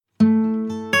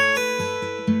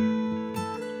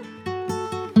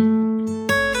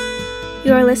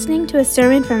You are listening to a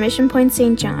sermon from Mission Point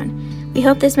St. John. We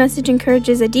hope this message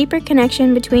encourages a deeper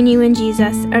connection between you and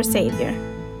Jesus, our Savior.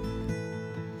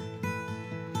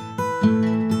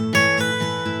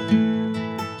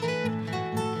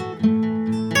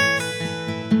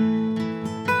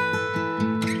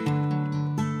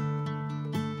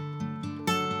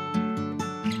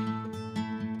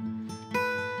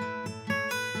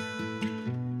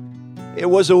 It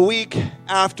was a week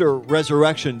after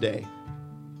Resurrection Day.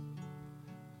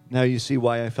 Now you see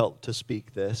why I felt to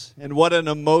speak this. And what an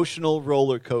emotional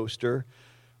roller coaster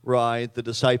ride the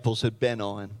disciples had been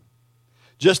on.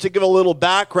 Just to give a little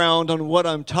background on what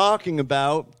I'm talking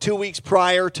about, 2 weeks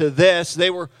prior to this, they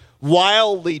were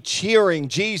wildly cheering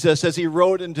Jesus as he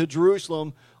rode into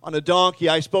Jerusalem on a donkey.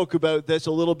 I spoke about this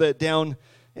a little bit down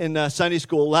in Sunday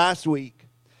school last week.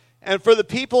 And for the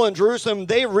people in Jerusalem,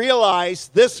 they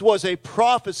realized this was a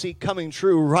prophecy coming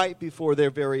true right before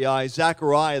their very eyes.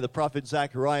 Zechariah, the prophet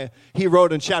Zechariah, he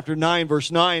wrote in chapter 9,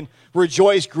 verse 9,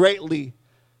 "Rejoice greatly,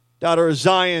 daughter of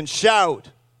Zion, shout,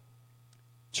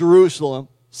 Jerusalem,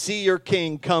 see your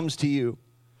king comes to you,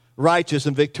 righteous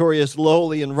and victorious,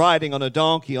 lowly and riding on a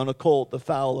donkey, on a colt, the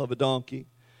foal of a donkey."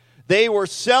 They were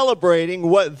celebrating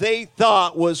what they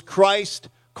thought was Christ's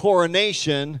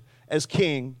coronation as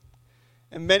king.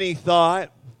 And many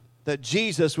thought that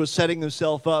Jesus was setting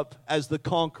himself up as the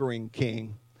conquering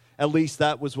king. At least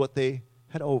that was what they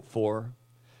had hoped for.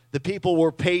 The people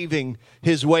were paving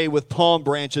his way with palm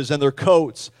branches and their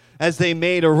coats as they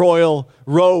made a royal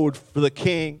road for the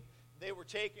king. They were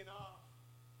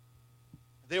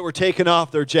taking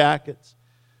off their jackets,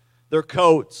 their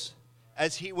coats,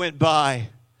 as he went by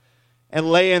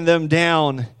and laying them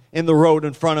down in the road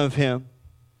in front of him.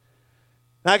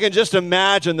 I can just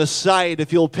imagine the sight,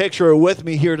 if you'll picture it with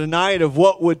me here tonight, of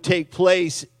what would take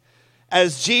place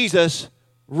as Jesus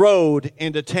rode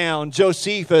into town.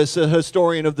 Josephus, a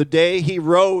historian of the day, he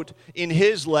wrote in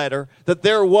his letter that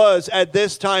there was at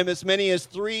this time as many as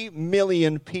 3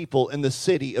 million people in the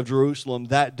city of Jerusalem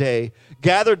that day,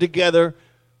 gathered together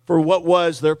for what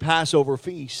was their Passover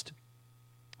feast.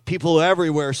 People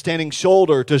everywhere standing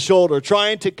shoulder to shoulder,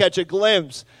 trying to catch a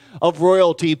glimpse of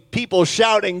royalty. People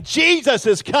shouting, "Jesus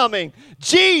is coming!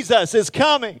 Jesus is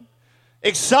coming!"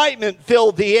 Excitement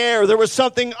filled the air. There was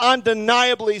something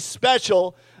undeniably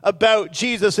special about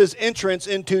Jesus' entrance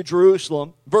into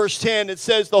Jerusalem. Verse 10, it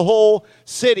says the whole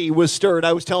city was stirred.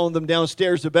 I was telling them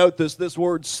downstairs about this. This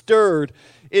word stirred,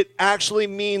 it actually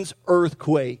means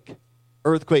earthquake.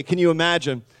 Earthquake. Can you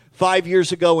imagine? 5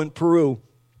 years ago in Peru,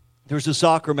 there's a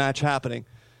soccer match happening.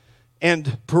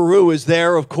 And Peru is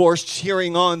there, of course,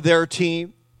 cheering on their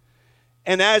team.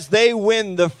 And as they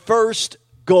win the first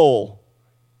goal,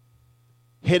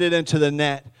 hit it into the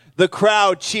net, the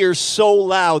crowd cheers so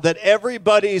loud that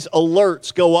everybody's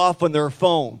alerts go off on their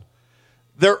phone.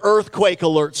 Their earthquake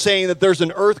alerts saying that there's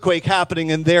an earthquake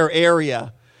happening in their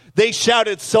area. They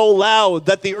shouted so loud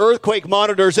that the earthquake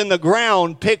monitors in the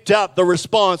ground picked up the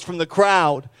response from the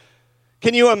crowd.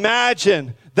 Can you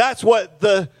imagine? That's what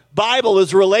the Bible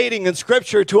is relating in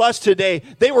Scripture to us today.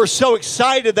 They were so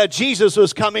excited that Jesus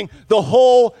was coming, the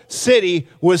whole city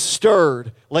was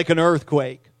stirred like an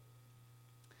earthquake.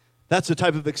 That's the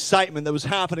type of excitement that was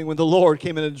happening when the Lord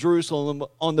came into Jerusalem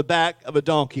on the back of a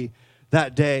donkey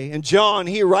that day. And John,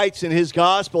 he writes in his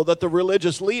gospel that the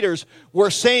religious leaders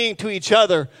were saying to each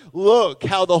other, "Look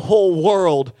how the whole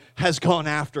world has gone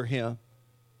after him."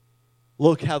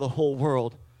 Look how the whole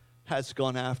world has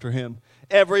gone after him.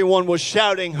 Everyone was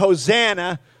shouting,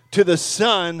 "Hosanna to the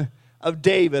Son of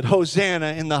David."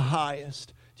 Hosanna in the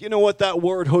highest. Do you know what that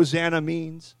word Hosanna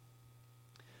means?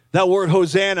 That word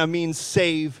Hosanna means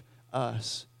save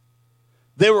us.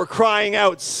 They were crying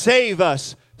out, "Save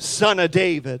us, Son of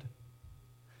David.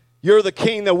 You're the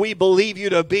King that we believe you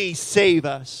to be. Save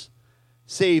us.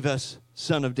 Save us,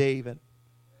 Son of David."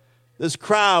 This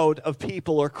crowd of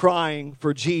people are crying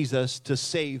for Jesus to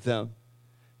save them.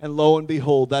 And lo and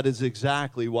behold, that is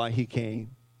exactly why he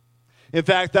came. In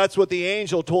fact, that's what the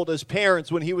angel told his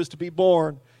parents when he was to be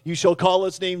born. "You shall call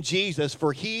his name Jesus,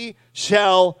 for he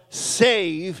shall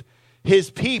save his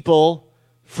people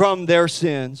from their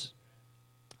sins."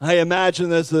 I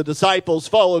imagine as the disciples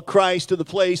followed Christ to the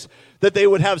place that they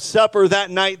would have supper that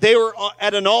night, they were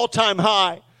at an all-time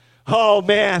high. Oh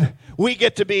man, we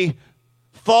get to be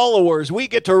followers. We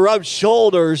get to rub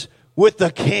shoulders with the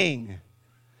King.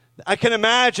 I can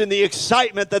imagine the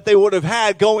excitement that they would have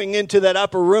had going into that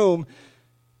upper room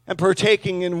and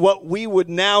partaking in what we would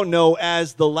now know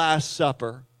as the Last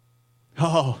Supper.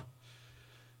 Oh,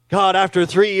 God, after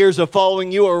 3 years of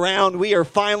following you around, we are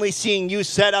finally seeing you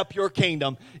set up your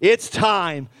kingdom. It's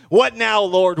time. What now,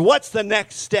 Lord? What's the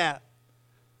next step?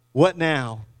 What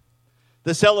now?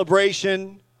 The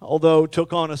celebration, although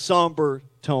took on a somber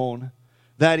tone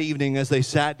that evening as they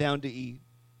sat down to eat.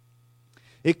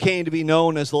 It came to be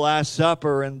known as the Last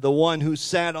Supper, and the one who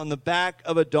sat on the back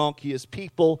of a donkey as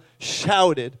people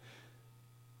shouted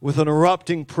with an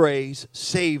erupting praise,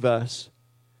 "Save us."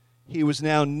 He was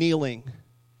now kneeling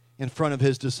in front of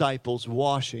his disciples,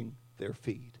 washing their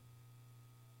feet.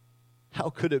 How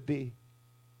could it be?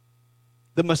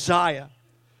 The Messiah,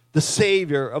 the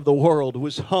Savior of the world,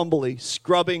 was humbly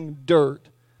scrubbing dirt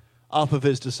off of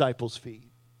his disciples' feet.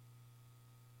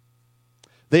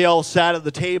 They all sat at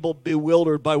the table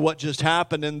bewildered by what just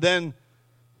happened. And then,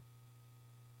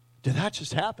 did that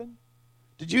just happen?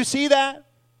 Did you see that?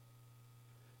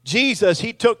 Jesus,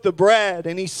 he took the bread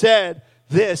and he said,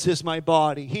 "This is my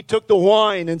body." He took the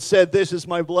wine and said, "This is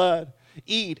my blood.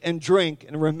 Eat and drink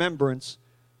in remembrance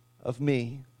of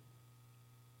me."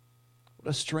 What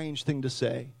a strange thing to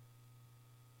say.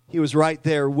 He was right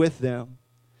there with them.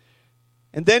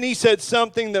 And then he said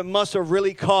something that must have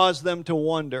really caused them to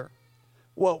wonder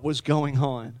what was going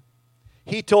on.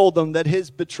 He told them that his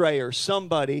betrayer,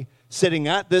 somebody sitting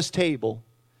at this table,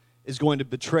 is going to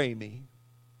betray me.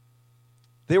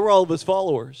 They were all of his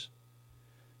followers.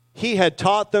 He had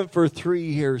taught them for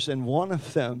 3 years, and one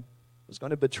of them was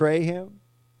going to betray him.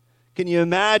 Can you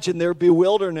imagine their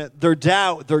bewilderment, their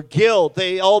doubt, their guilt?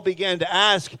 They all began to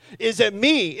ask, "Is it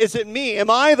me? Is it me? Am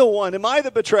I the one? Am I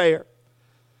the betrayer?"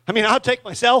 I mean, I'll take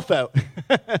myself out.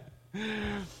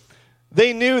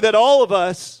 They knew that all of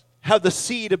us have the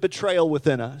seed of betrayal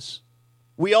within us.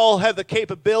 We all have the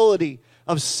capability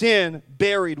of sin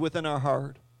buried within our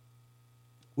heart.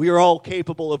 We are all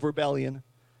capable of rebellion,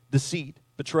 deceit,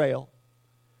 betrayal.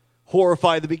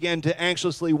 Horrified, they began to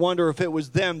anxiously wonder if it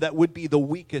was them that would be the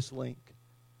weakest link.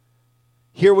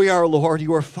 Here we are, Lord.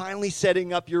 You are finally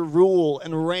setting up your rule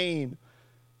and reign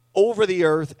over the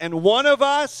earth, and one of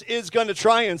us is going to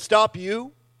try and stop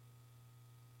you.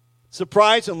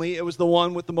 Surprisingly, it was the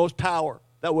one with the most power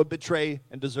that would betray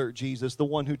and desert Jesus, the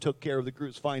one who took care of the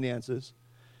group's finances.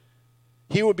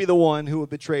 He would be the one who would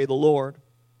betray the Lord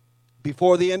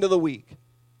before the end of the week.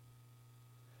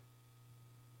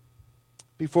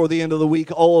 Before the end of the week,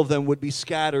 all of them would be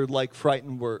scattered like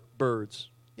frightened birds.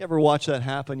 You ever watch that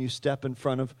happen? You step in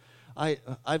front of...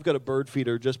 I've got a bird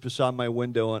feeder just beside my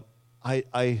window, and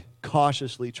I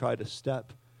cautiously try to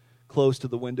step close to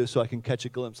the window so I can catch a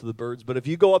glimpse of the birds. But if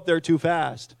you go up there too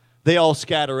fast, they all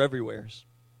scatter everywhere.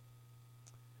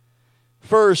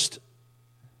 First,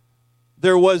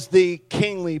 there was the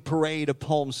kingly parade of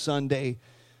Palm Sunday,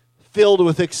 filled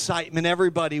with excitement.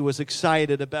 Everybody was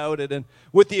excited about it. And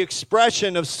with the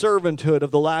expression of servanthood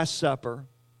of the Last Supper,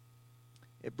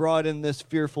 it brought in this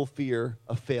fearful fear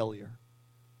of failure.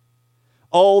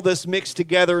 All this mixed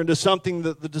together into something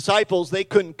that the disciples, they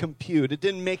couldn't compute. It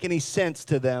didn't make any sense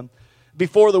to them.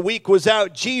 Before the week was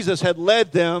out, Jesus had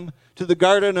led them to the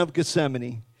Garden of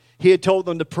Gethsemane. He had told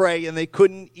them to pray, and they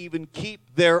couldn't even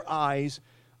keep their eyes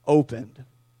opened.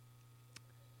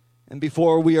 And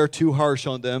before we are too harsh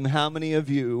on them, how many of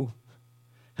you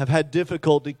have had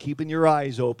difficulty keeping your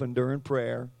eyes open during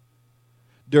prayer,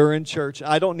 during church?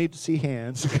 I don't need to see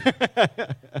hands.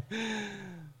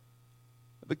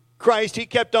 But Christ, he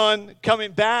kept on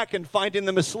coming back and finding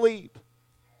them asleep,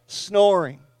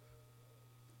 snoring.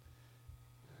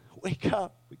 Wake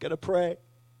up. We got to pray.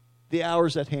 The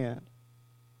hour's at hand.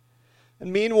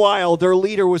 And meanwhile, their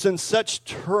leader was in such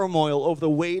turmoil over the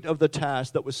weight of the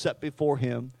task that was set before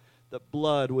him that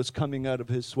blood was coming out of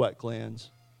his sweat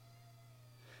glands.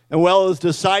 And while his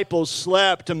disciples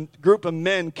slept, a group of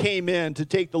men came in to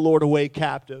take the Lord away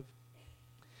captive.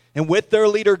 And with their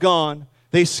leader gone,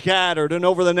 they scattered. And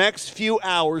over the next few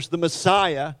hours, the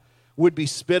Messiah would be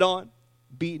spit on,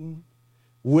 beaten,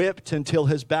 whipped until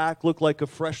his back looked like a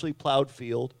freshly plowed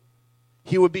field.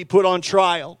 He would be put on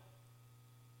trial.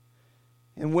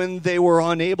 And when they were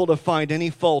unable to find any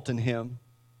fault in him,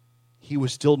 he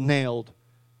was still nailed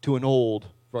to an old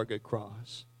rugged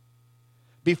cross.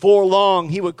 Before long,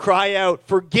 he would cry out,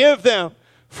 "Forgive them,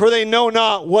 for they know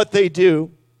not what they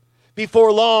do."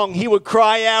 Before long, he would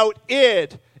cry out,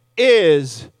 "It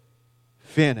is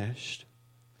finished."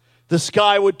 The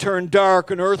sky would turn dark,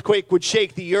 an earthquake would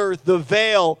shake the earth, the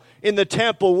veil in the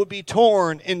temple would be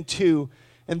torn in two,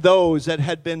 and those that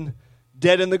had been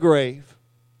dead in the grave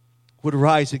would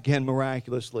rise again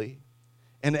miraculously,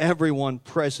 and everyone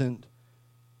present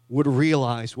would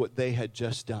realize what they had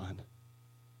just done.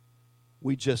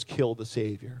 We just killed the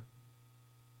Savior.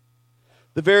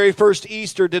 The very first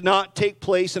Easter did not take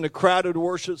place in a crowded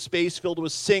worship space filled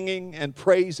with singing and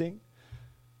praising.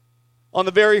 On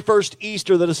the very first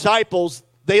Easter, the disciples,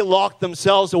 they locked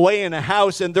themselves away in a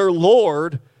house, and their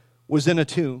Lord was in a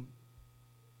tomb.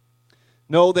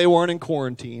 No, they weren't in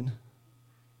quarantine.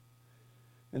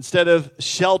 Instead of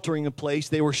sheltering in place,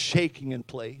 they were shaking in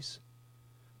place.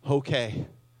 Okay,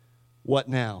 what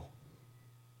now?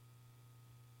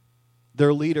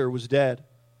 Their leader was dead.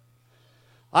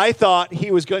 I thought he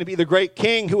was going to be the great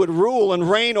king who would rule and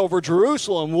reign over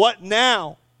Jerusalem. What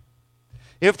now?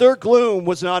 If their gloom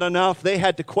was not enough, they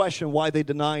had to question why they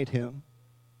denied him.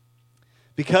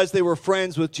 Because they were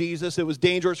friends with Jesus, it was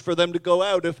dangerous for them to go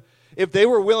out. If they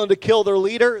were willing to kill their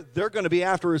leader, they're going to be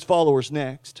after his followers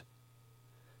next.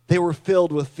 They were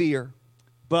filled with fear.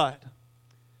 But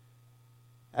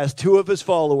as two of his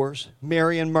followers,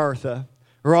 Mary and Martha,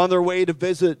 are on their way to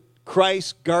visit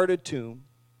Christ's guarded tomb,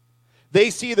 they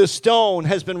see the stone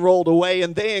has been rolled away,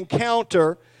 and they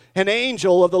encounter an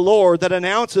angel of the Lord that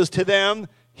announces to them,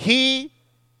 he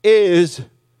is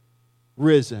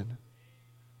risen.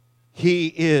 He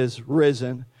is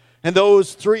risen. And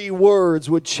those three words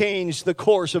would change the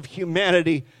course of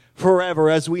humanity forever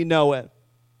as we know it.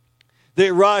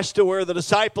 They rush to where the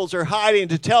disciples are hiding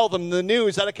to tell them the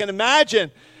news. And I can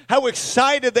imagine how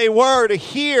excited they were to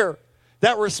hear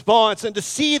that response and to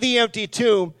see the empty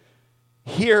tomb,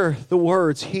 hear the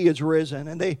words, he is risen.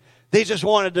 And they just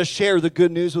wanted to share the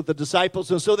good news with the disciples.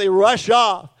 And so they rush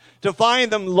off to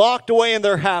find them locked away in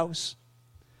their house.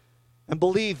 And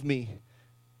believe me,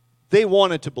 they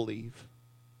wanted to believe.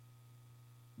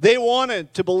 They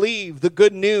wanted to believe the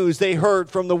good news they heard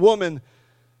from the women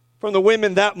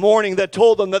that morning that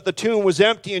told them that the tomb was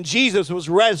empty and Jesus was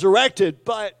resurrected.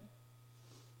 But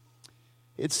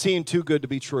it seemed too good to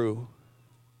be true.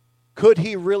 Could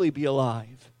he really be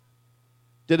alive?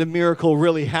 Did a miracle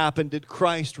really happen? Did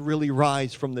Christ really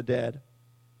rise from the dead?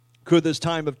 Could this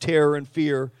time of terror and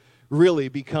fear really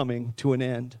be coming to an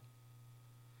end?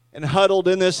 And huddled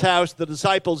in this house, the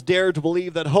disciples dared to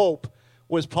believe that hope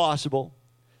was possible,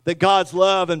 that God's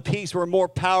love and peace were more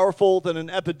powerful than an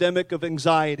epidemic of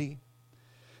anxiety.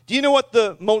 Do you know what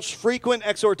the most frequent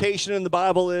exhortation in the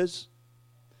Bible is?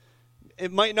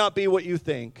 It might not be what you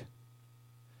think.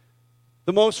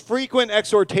 The most frequent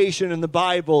exhortation in the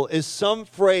Bible is some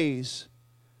phrase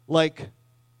like,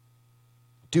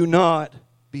 do not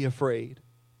be afraid.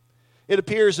 It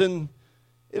appears in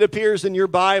your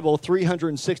Bible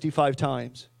 365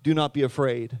 times. Do not be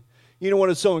afraid. You know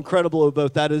what is so incredible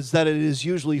about that is that it is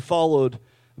usually followed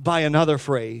by another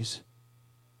phrase.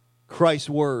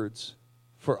 Christ's words,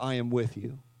 for I am with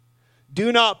you.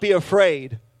 Do not be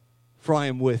afraid, for I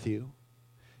am with you.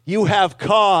 You have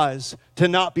cause to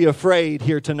not be afraid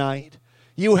here tonight.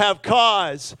 You have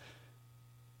cause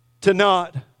to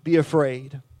not be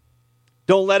afraid.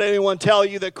 Don't let anyone tell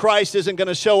you that Christ isn't going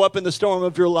to show up in the storm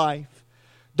of your life.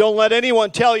 Don't let anyone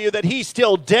tell you that he's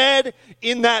still dead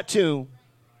in that tomb.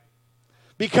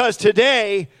 Because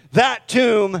today, that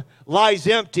tomb lies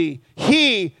empty.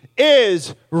 He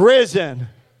is risen.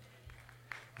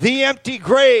 The empty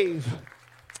grave.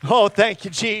 Oh, thank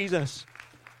you, Jesus.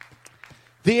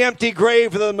 The empty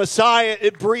grave of the Messiah,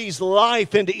 it breathes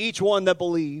life into each one that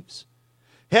believes.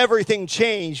 Everything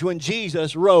changed when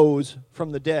Jesus rose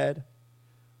from the dead.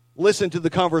 Listen to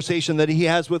the conversation that he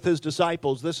has with his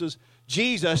disciples. This is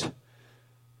Jesus.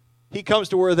 He comes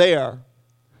to where they are.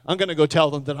 I'm going to go tell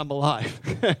them that I'm alive.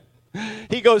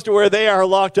 He goes to where they are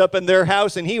locked up in their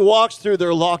house, and he walks through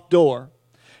their locked door.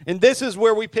 And this is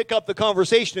where we pick up the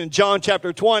conversation in John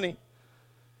chapter 20.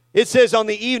 It says, on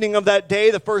the evening of that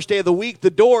day, the first day of the week, the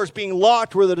doors being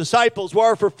locked where the disciples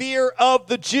were for fear of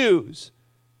the Jews.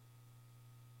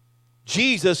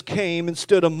 Jesus came and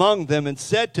stood among them and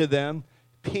said to them,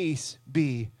 peace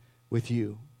be with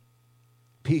you.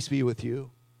 Peace be with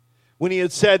you. When he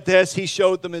had said this, he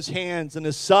showed them his hands and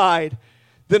his side.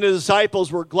 Then the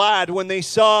disciples were glad when they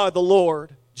saw the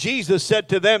Lord. Jesus said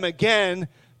to them again,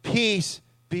 peace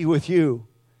be with you.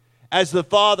 As the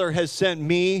Father has sent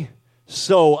me,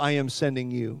 so I am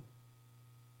sending you.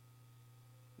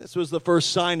 This was the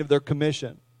first sign of their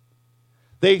commission.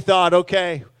 They thought,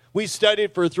 okay, we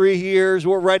studied for 3 years.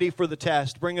 We're ready for the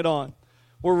test. Bring it on.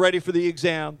 We're ready for the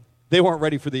exam. They weren't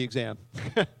ready for the exam.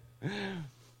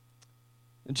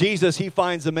 Jesus, he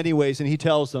finds them anyways, and he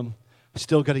tells them, I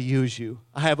still got to use you.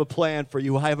 I have a plan for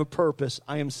you. I have a purpose.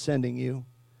 I am sending you.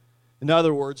 In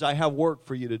other words, I have work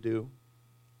for you to do.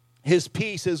 His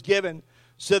peace is given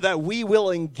so that we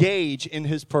will engage in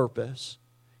his purpose.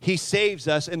 He saves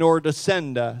us in order to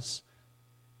send us.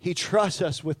 He trusts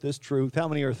us with this truth. How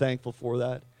many are thankful for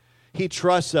that? He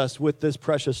trusts us with this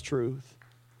precious truth.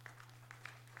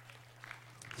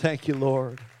 Thank you,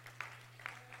 Lord.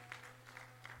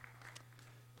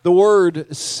 The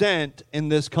word sent in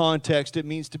this context, it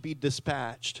means to be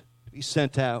dispatched, to be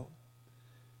sent out.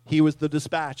 He was the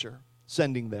dispatcher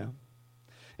sending them.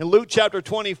 In Luke chapter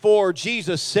 24,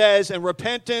 Jesus says, and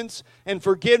repentance and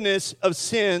forgiveness of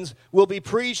sins will be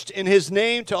preached in his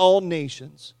name to all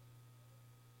nations,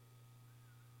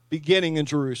 beginning in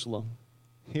Jerusalem.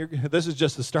 Here, this is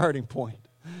just the starting point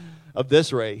of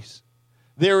this race.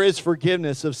 There is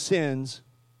forgiveness of sins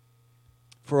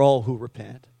for all who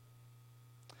repent.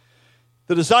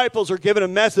 The disciples are given a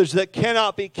message that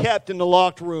cannot be kept in the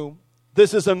locked room.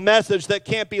 This is a message that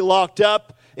can't be locked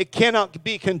up. It cannot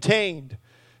be contained.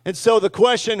 And so the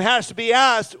question has to be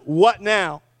asked, what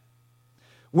now?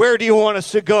 Where do you want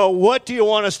us to go? What do you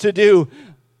want us to do?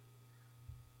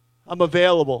 I'm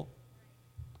available.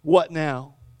 What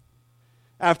now?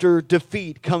 After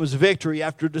defeat comes victory.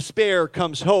 After despair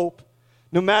comes hope.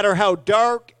 No matter how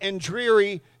dark and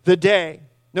dreary the day,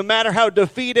 no matter how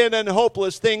defeated and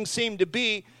hopeless things seem to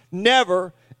be,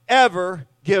 never, ever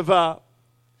give up.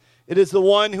 It is the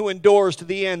one who endures to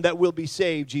the end that will be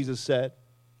saved, Jesus said.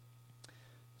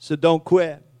 So don't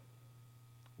quit.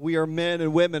 We are men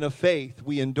and women of faith.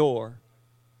 We endure.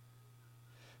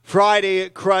 Friday,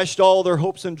 it crushed all their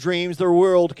hopes and dreams. Their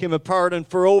world came apart, and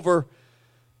for over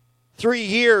 3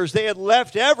 years, they had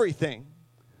left everything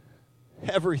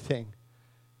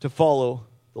to follow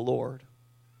the Lord.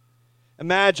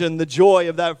 Imagine the joy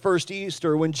of that first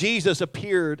Easter when Jesus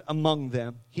appeared among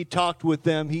them. He talked with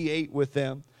them. He ate with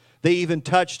them. They even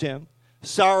touched him.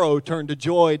 Sorrow turned to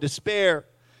joy. Despair,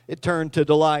 it turned to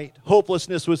delight.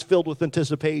 Hopelessness was filled with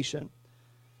anticipation.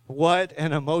 What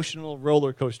an emotional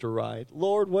roller coaster ride.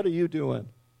 Lord, what are you doing?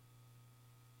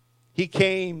 He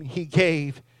came, he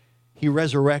gave, he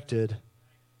resurrected.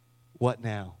 What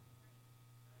now?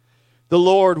 The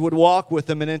Lord would walk with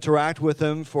them and interact with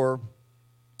them for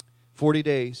 40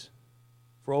 days,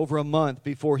 for over a month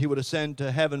before he would ascend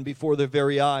to heaven before their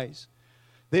very eyes.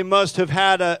 They must have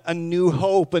had a new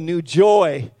hope, a new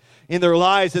joy in their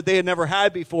lives that they had never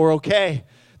had before. Okay,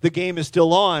 the game is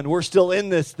still on. We're still in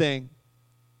this thing.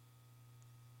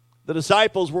 The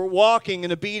disciples were walking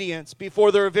in obedience.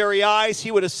 Before their very eyes,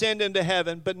 he would ascend into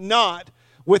heaven, but not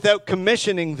without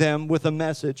commissioning them with a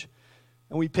message.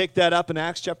 And we pick that up in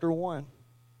Acts chapter 1.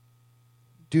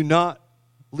 Do not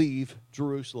leave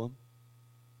Jerusalem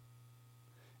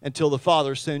until the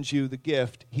Father sends you the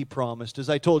gift he promised. As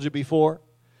I told you before,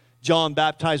 John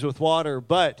baptized with water,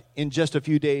 but in just a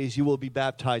few days you will be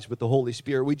baptized with the Holy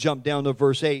Spirit. We jump down to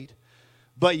verse 8.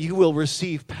 But you will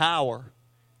receive power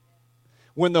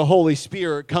when the Holy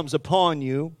Spirit comes upon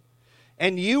you,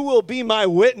 and you will be my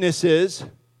witnesses,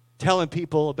 telling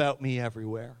people about me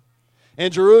everywhere.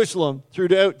 In Jerusalem,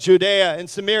 throughout Judea and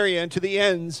Samaria, and to the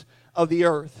ends of the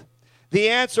earth. The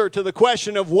answer to the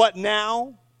question of what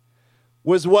now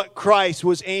was what Christ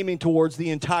was aiming towards the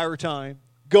entire time.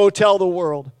 Go tell the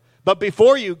world. But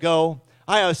before you go,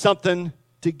 I have something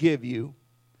to give you.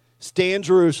 Stay in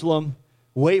Jerusalem.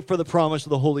 Wait for the promise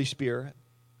of the Holy Spirit.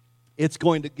 It's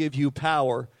going to give you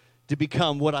power to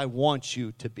become what I want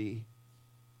you to be.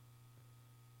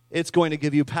 It's going to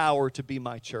give you power to be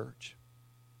my church.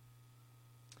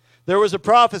 There was a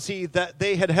prophecy that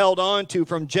they had held on to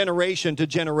from generation to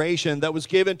generation that was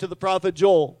given to the prophet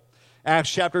Joel.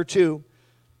 Acts chapter 2,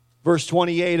 verse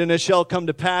 28, and it shall come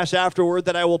to pass afterward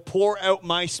that I will pour out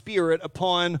my spirit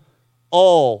upon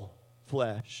all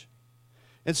flesh.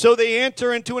 And so they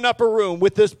enter into an upper room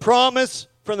with this promise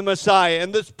from the Messiah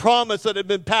and this promise that had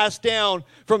been passed down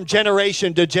from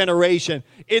generation to generation.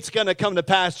 It's going to come to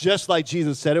pass just like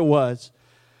Jesus said it was.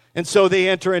 And so they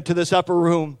enter into this upper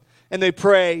room and they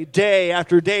pray day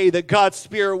after day that God's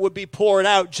Spirit would be poured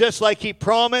out just like he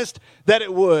promised that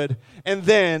it would. And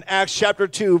then Acts chapter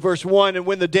 2, verse 1, and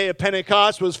when the day of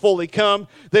Pentecost was fully come,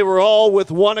 they were all with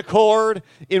one accord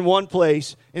in one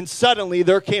place. And suddenly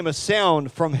there came a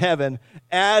sound from heaven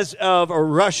as of a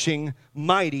rushing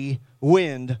mighty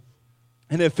wind.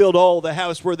 And it filled all the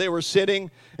house where they were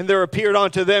sitting. And there appeared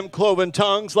unto them cloven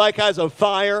tongues like as of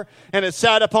fire. And it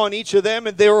sat upon each of them.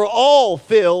 And they were all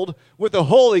filled with the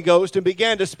Holy Ghost and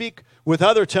began to speak with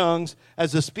other tongues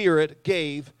as the Spirit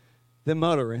gave them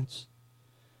utterance.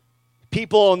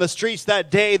 People on the streets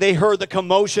that day, they heard the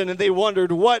commotion and they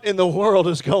wondered what in the world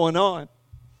is going on.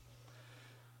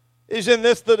 Isn't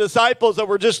this the disciples that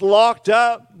were just locked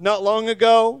up not long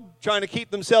ago, trying to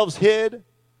keep themselves hid?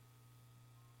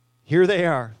 Here they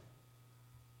are.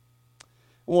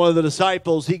 One of the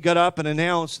disciples, he got up and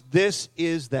announced, this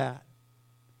is that,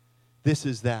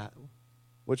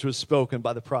 which was spoken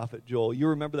by the prophet Joel. You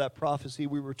remember that prophecy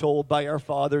we were told by our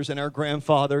fathers and our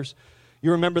grandfathers?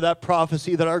 You remember that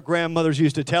prophecy that our grandmothers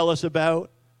used to tell us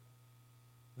about?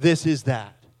 This is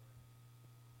that.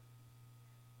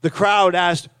 The crowd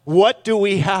asked, what do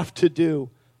we have to do?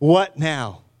 What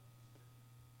now?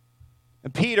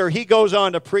 And Peter, he goes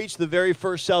on to preach the very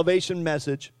first salvation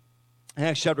message.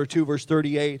 Acts chapter 2, verse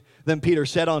 38. Then Peter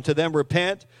said unto them,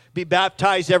 Repent, be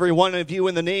baptized every one of you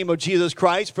in the name of Jesus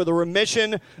Christ for the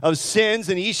remission of sins,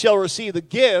 and ye shall receive the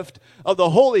gift of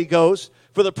the Holy Ghost,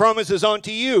 for the promise is unto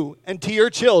you and to your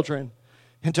children,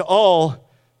 and to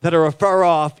all that are afar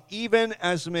off, even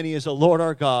as many as the Lord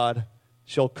our God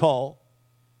shall call.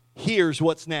 Here's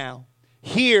what's now.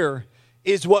 Here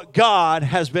is what God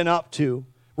has been up to.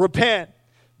 Repent.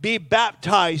 Be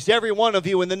baptized, every one of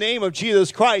you, in the name of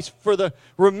Jesus Christ for the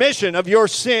remission of your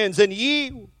sins, and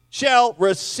ye shall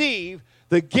receive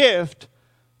the gift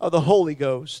of the Holy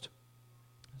Ghost.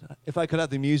 If I could have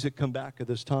the music come back at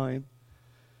this time.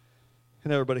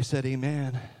 And everybody said,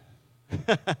 Amen.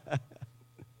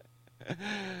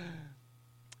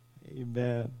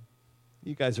 Amen.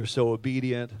 You guys are so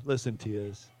obedient. Listen to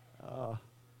you.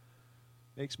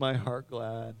 Makes my heart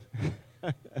glad.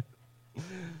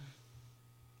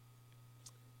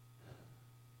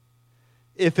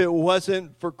 If it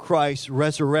wasn't for Christ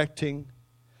resurrecting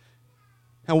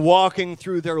and walking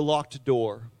through their locked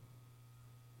door,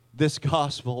 this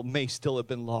gospel may still have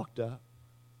been locked up.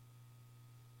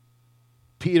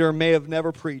 Peter may have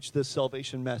never preached this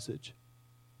salvation message.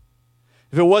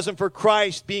 If it wasn't for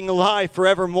Christ being alive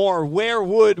forevermore, where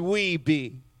would we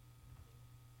be?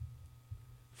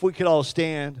 If we could all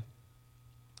stand.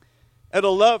 Out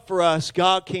of love for us,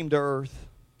 God came to earth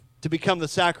to become the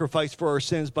sacrifice for our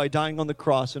sins by dying on the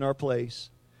cross in our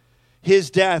place. His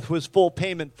death was full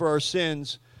payment for our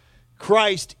sins.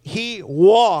 Christ, he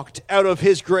walked out of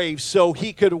his grave so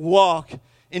he could walk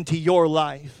into your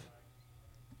life.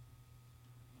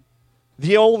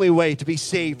 The only way to be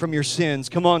saved from your sins,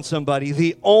 come on somebody,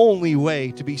 the only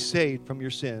way to be saved from your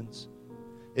sins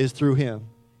is through him.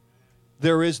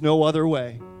 There is no other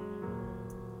way.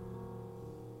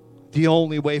 The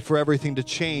only way for everything to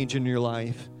change in your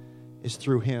life is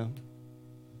through him.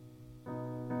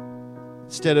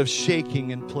 Instead of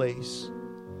shaking in place,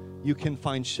 you can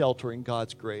find shelter in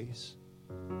God's grace.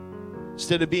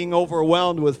 Instead of being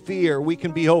overwhelmed with fear, we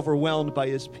can be overwhelmed by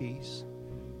his peace.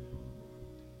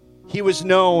 He was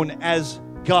known as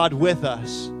God with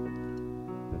us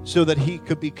so that he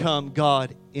could become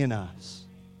God in us.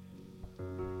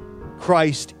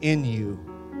 Christ in you,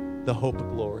 the hope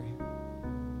of glory.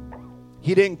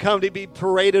 He didn't come to be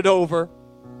paraded over.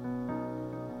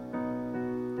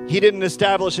 He didn't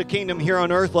establish a kingdom here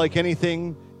on earth like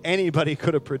anything anybody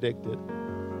could have predicted.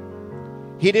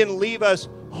 He didn't leave us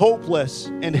hopeless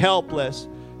and helpless.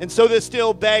 And so this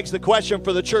still begs the question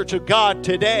for the church of God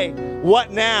today.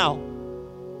 What now?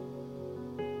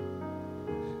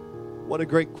 What a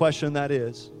great question that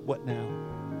is. What now?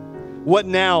 What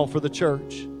now for the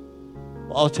church?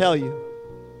 Well, I'll tell you.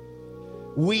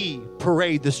 We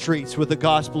parade the streets with the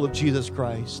gospel of Jesus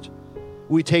Christ.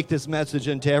 We take this message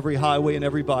into every highway and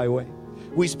every byway.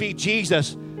 We speak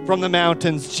Jesus from the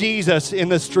mountains, Jesus in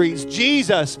the streets,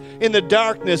 Jesus in the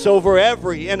darkness over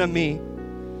every enemy.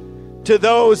 To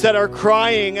those that are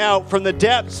crying out from the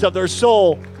depths of their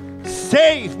soul,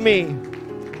 save me.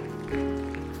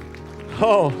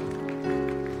 Oh,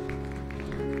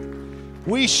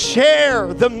 we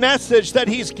share the message that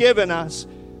he's given us.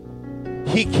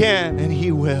 He can and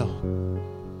he will.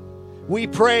 We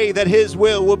pray that his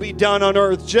will be done on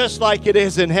earth just like it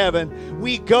is in heaven.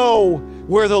 We go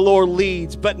where the Lord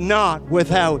leads, but not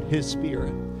without his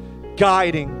Spirit,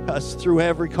 guiding us through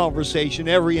every conversation,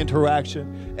 every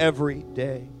interaction, every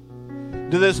day.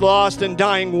 To this lost and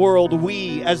dying world,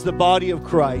 we, as the body of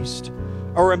Christ,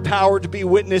 are empowered to be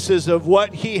witnesses of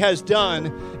what he has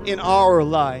done in our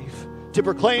life, to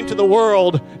proclaim to the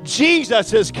world,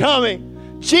 Jesus is coming.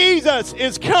 Jesus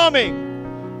is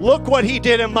coming. Look what he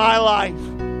did in my life.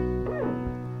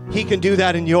 He can do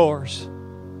that in yours.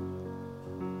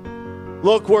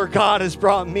 Look where God has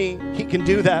brought me. He can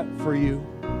do that for you.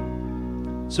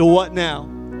 So what now?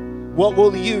 What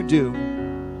will you do?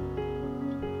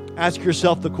 Ask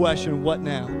yourself the question, what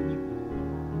now?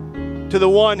 To the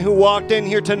one who walked in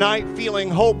here tonight feeling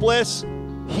hopeless,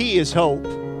 he is hope.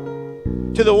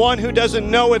 To the one who doesn't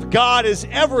know if God is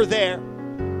ever there,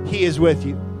 he is with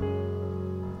you.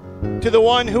 To the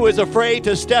one who is afraid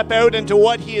to step out into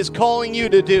what he is calling you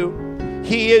to do,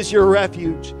 he is your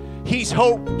refuge. He's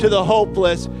hope to the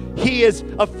hopeless. He is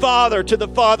a father to the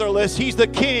fatherless. He's the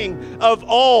king of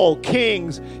all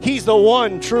kings. He's the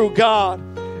one true God.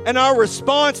 And our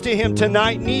response to him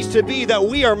tonight needs to be that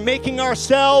we are making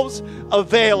ourselves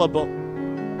available.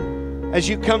 As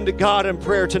you come to God in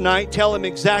prayer tonight, tell him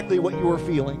exactly what you are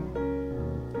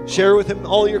feeling. Share with him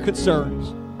all your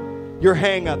concerns, your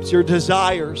hang-ups, your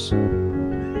desires,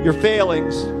 your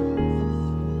failings.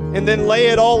 And then lay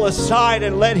it all aside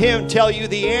and let him tell you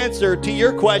the answer to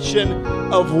your question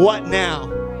of what now.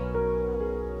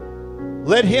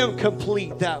 Let him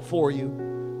complete that for you.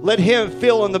 Let him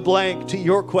fill in the blank to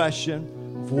your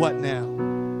question of what now.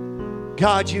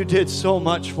 God, you did so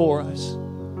much for us.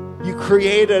 You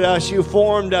created us, you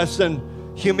formed us, and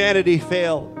humanity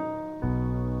failed.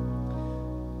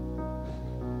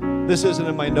 This isn't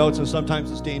in my notes, and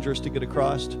sometimes it's dangerous to get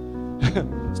across.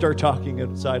 Start talking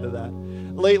outside of that.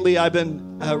 Lately, I've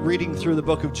been reading through the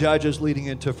book of Judges leading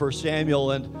into 1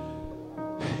 Samuel, and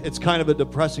it's kind of a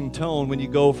depressing tone when you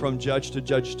go from judge to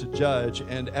judge to judge,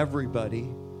 and everybody's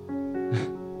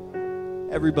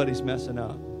messing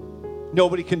up.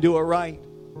 Nobody can do it right.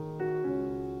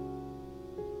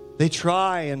 They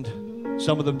try, and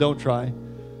some of them don't try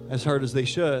as hard as they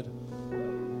should.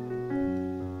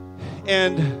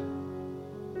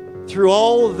 And through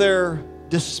all of their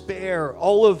despair,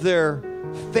 all of their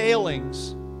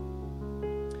failings,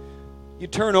 you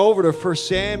turn over to 1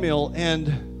 Samuel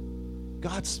and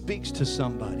God speaks to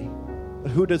somebody.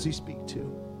 But who does he speak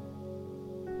to?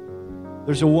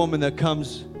 There's a woman that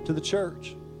comes to the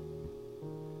church.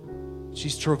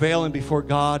 She's travailing before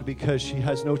God because she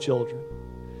has no children.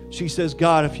 She says,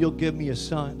 God, if you'll give me a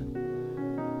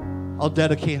son, I'll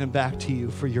dedicate him back to you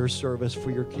for your service,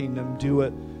 for your kingdom.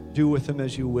 Do with him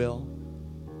as you will.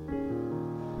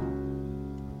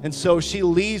 And so she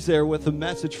leaves there with a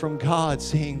message from God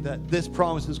saying that this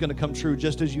promise is going to come true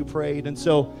just as you prayed. And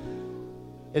so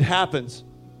it happens.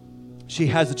 She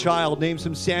has a child, names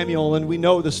him Samuel, and we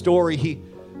know the story.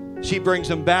 She brings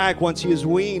him back once he is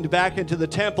weaned back into the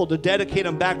temple to dedicate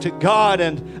him back to God,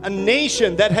 and a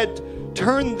nation that had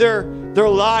turned their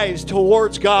lives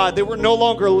towards God. They were no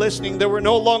longer listening. They were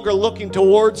no longer looking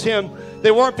towards him.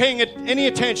 They weren't paying any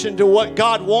attention to what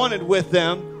God wanted with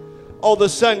them. All of a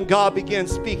sudden, God began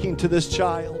speaking to this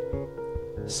child,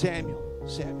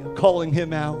 Samuel, calling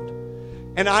him out.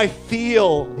 And I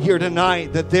feel here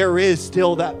tonight that there is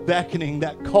still that beckoning,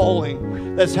 that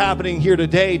calling that's happening here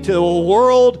today to a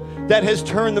world that has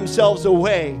turned themselves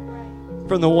away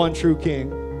from the one true King.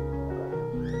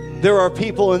 There are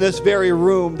people in this very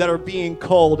room that are being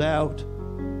called out.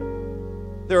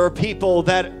 There are people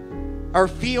that are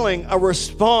feeling a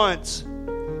response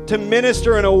to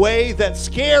minister in a way that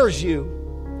scares you,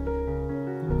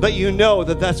 but you know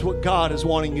that that's what God is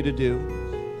wanting you to do.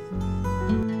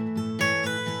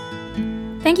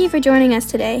 Thank you for joining us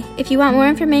today. If you want more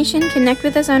information, connect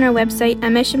with us on our website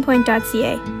at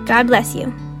missionpoint.ca. God bless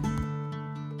you.